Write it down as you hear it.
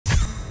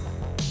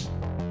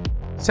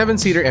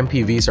7-seater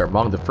MPVs are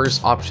among the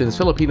first options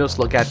Filipinos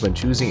look at when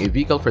choosing a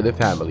vehicle for the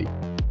family.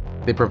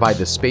 They provide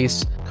the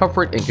space,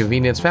 comfort, and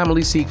convenience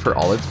families seek for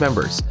all its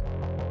members.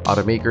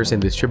 Automakers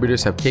and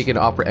distributors have taken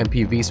to offer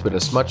MPVs with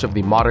as much of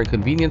the modern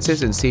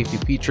conveniences and safety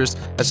features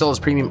as well as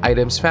premium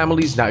items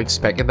families now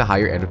expect at the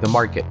higher end of the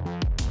market.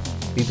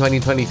 The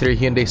 2023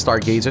 Hyundai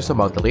Stargazer is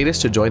among the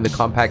latest to join the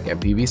compact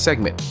MPV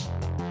segment.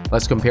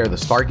 Let's compare the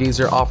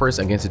Stargazer offers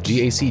against the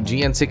GAC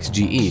GN6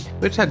 GE,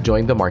 which had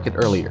joined the market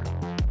earlier.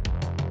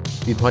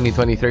 The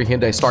 2023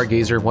 Hyundai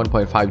Stargazer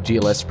 1.5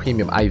 GLS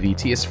Premium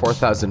IVT is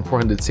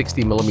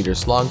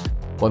 4,460mm long,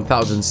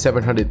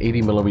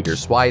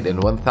 1,780mm wide, and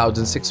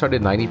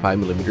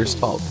 1,695mm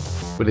tall,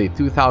 with a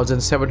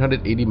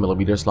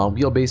 2,780mm long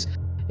wheelbase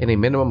and a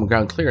minimum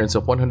ground clearance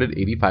of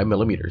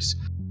 185mm.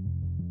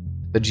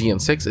 The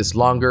GN6 is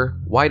longer,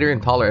 wider,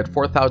 and taller at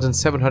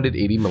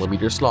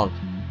 4,780mm long,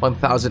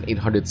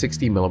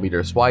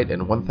 1,860mm wide,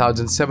 and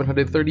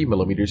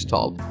 1,730mm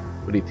tall,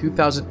 with a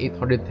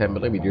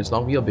 2,810mm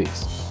long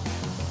wheelbase.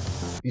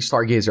 The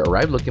Stargazer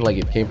arrived looking like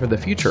it came from the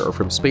future or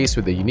from space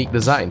with a unique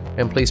design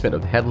and placement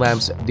of the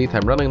headlamps,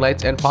 daytime running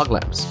lights, and fog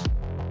lamps.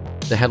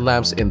 The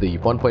headlamps in the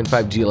 1.5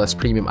 GLS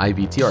Premium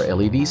IVT are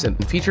LEDs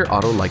and feature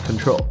auto light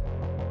control.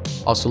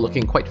 Also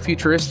looking quite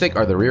futuristic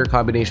are the rear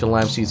combination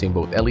lamps using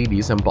both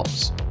LEDs and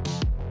bulbs.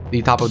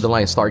 The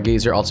top-of-the-line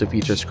Stargazer also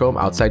features chrome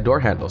outside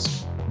door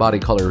handles, body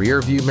color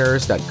rear view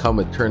mirrors that come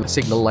with turn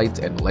signal lights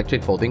and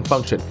electric folding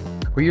function,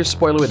 rear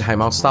spoiler with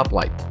high-mount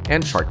stoplight,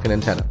 and shark fin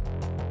antenna.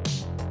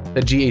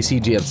 The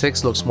GAC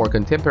GN6 looks more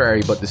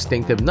contemporary but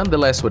distinctive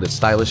nonetheless with its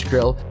stylish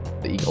grille,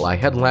 the eagle-eye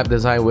headlamp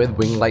design with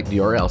wing light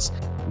DRLs,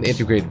 an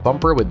integrated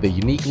bumper with the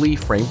uniquely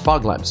framed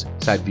fog lamps,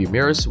 side view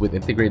mirrors with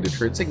integrated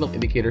turn signal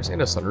indicators,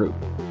 and a sunroof.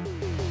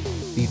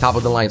 The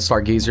top-of-the-line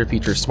Stargazer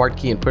features smart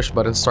key and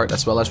push-button start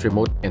as well as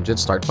remote engine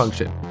start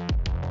function.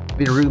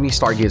 The roomy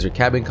Stargazer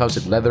cabin comes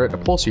with leatherette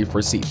upholstery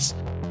for seats.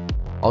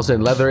 Also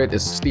in leatherette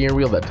is a steering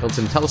wheel that tilts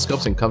and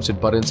telescopes and comes with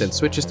buttons and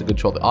switches to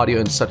control the audio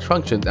and such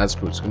functions as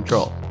cruise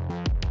control.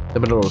 The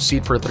middle row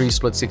seat for 3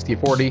 splits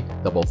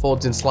 60-40, double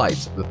folds and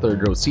slides. The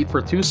third row seat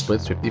for 2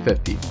 splits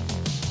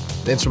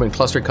 50-50. The instrument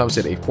cluster comes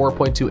with a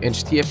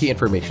 4.2-inch TFT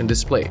information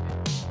display.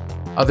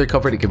 Other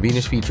comfort and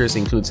convenience features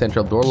include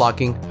central door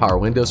locking, power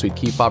windows with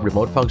key fob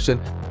remote function,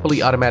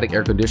 fully automatic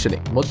air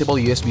conditioning, multiple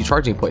USB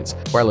charging points,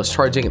 wireless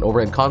charging, and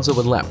overhead console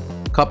with lamp,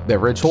 cup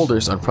beverage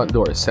holders on front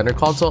doors, center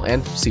console,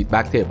 and seat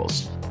back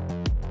tables.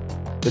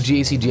 The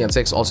GAC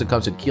GN6 also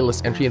comes with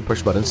keyless entry and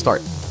push-button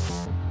start.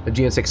 The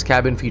GN6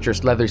 cabin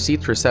features leather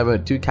seats for 7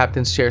 with 2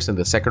 captain's chairs in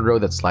the second row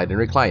that slide and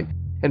recline,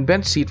 and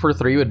bench seat for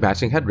 3 with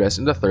matching headrests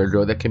in the third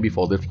row that can be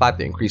folded flat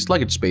to increase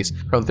luggage space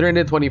from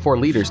 324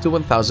 liters to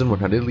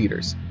 1,100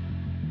 liters.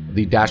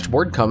 The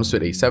dashboard comes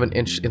with a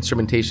 7-inch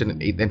instrumentation and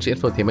 8-inch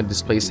infotainment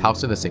displays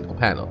housed in a single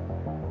panel.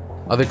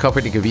 Other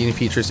comfort and convenient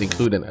features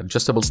include an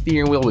adjustable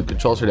steering wheel with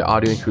controls for the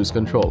audio and cruise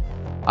control,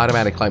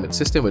 automatic climate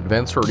system with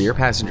vents for rear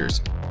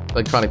passengers,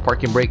 electronic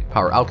parking brake,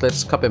 power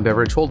outlets, cup and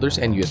beverage holders,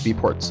 and USB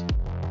ports.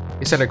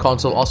 The center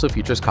console also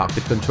features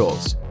cockpit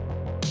controls.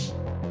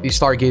 The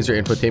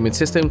Stargazer infotainment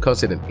system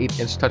comes with an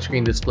 8-inch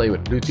touchscreen display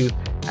with Bluetooth,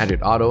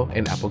 Android Auto,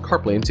 and Apple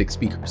CarPlay and 6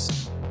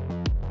 speakers.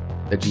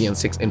 The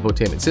GN6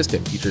 infotainment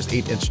system features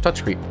 8-inch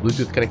touchscreen,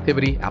 Bluetooth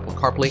connectivity, Apple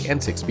CarPlay,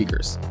 and 6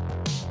 speakers.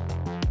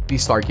 The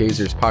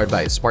Stargazer is powered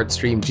by a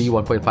SmartStream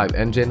G1.5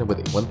 engine with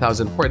a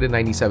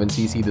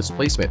 1,497cc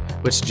displacement,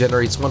 which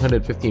generates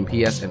 115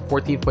 PS and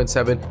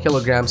 14.7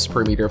 kilograms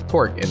per meter of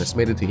torque and is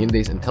mated to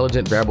Hyundai's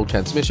Intelligent Variable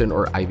Transmission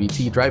or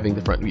IVT driving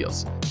the front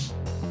wheels.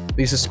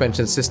 The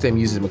suspension system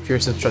uses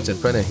McPherson struts in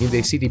front and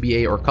Hyundai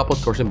CTBA or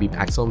coupled torsion beam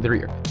axle in the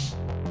rear.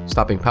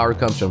 Stopping power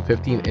comes from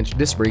 15-inch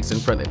disc brakes in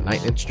front and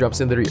 9-inch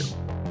jumps in the rear.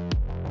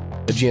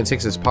 The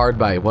GN6 is powered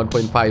by a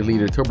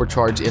 1.5-liter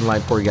turbocharged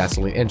inline-4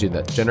 gasoline engine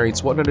that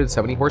generates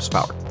 170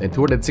 horsepower and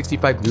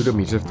 265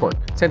 Nm of torque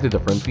sent to the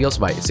front wheels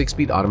by a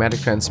 6-speed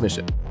automatic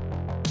transmission.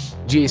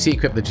 GAC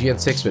equipped the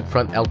GN6 with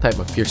front L-type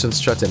McPherson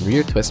struts and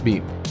rear twist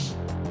beam.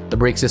 The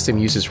brake system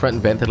uses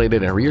front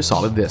ventilated and rear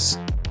solid discs.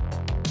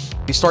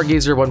 The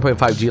Stargazer 1.5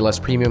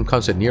 GLS Premium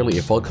comes with nearly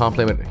a full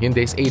complement of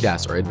Hyundai's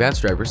ADAS or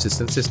Advanced Driver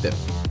Assistance System.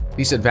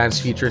 These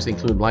advanced features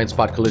include blind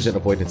spot collision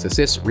avoidance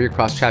assist, rear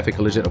cross traffic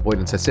collision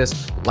avoidance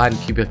assist, line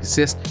keeping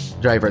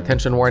assist, driver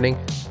attention warning,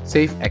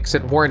 safe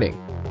exit warning,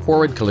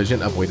 forward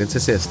collision avoidance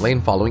assist, lane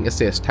following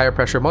assist, tire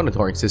pressure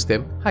monitoring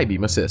system, high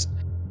beam assist.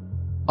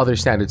 Other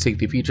standard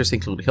safety features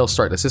include hill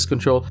start assist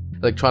control,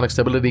 electronic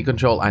stability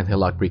control,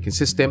 anti-lock braking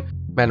system,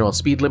 manual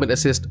speed limit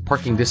assist,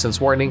 parking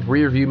distance warning,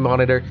 rear view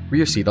monitor,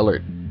 rear seat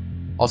alert.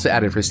 Also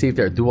added for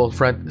safety are dual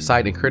front,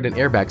 side, and curtain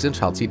airbags and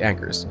child seat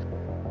anchors.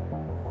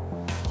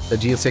 The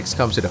GN6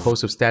 comes with a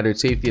host of standard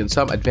safety and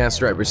some advanced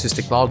driver assist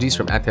technologies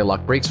from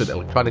anti-lock brakes with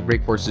electronic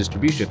brake force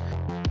distribution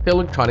to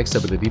electronic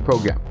stability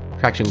program,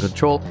 traction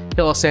control,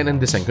 hill ascent and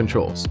descent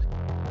controls.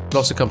 It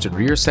also comes with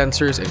rear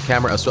sensors and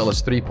camera as well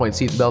as 3-point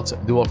seat belts,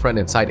 dual front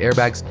and side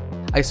airbags,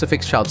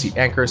 ISOFIX child seat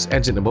anchors,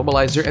 engine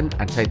immobilizer, and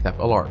anti-theft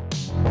alarm.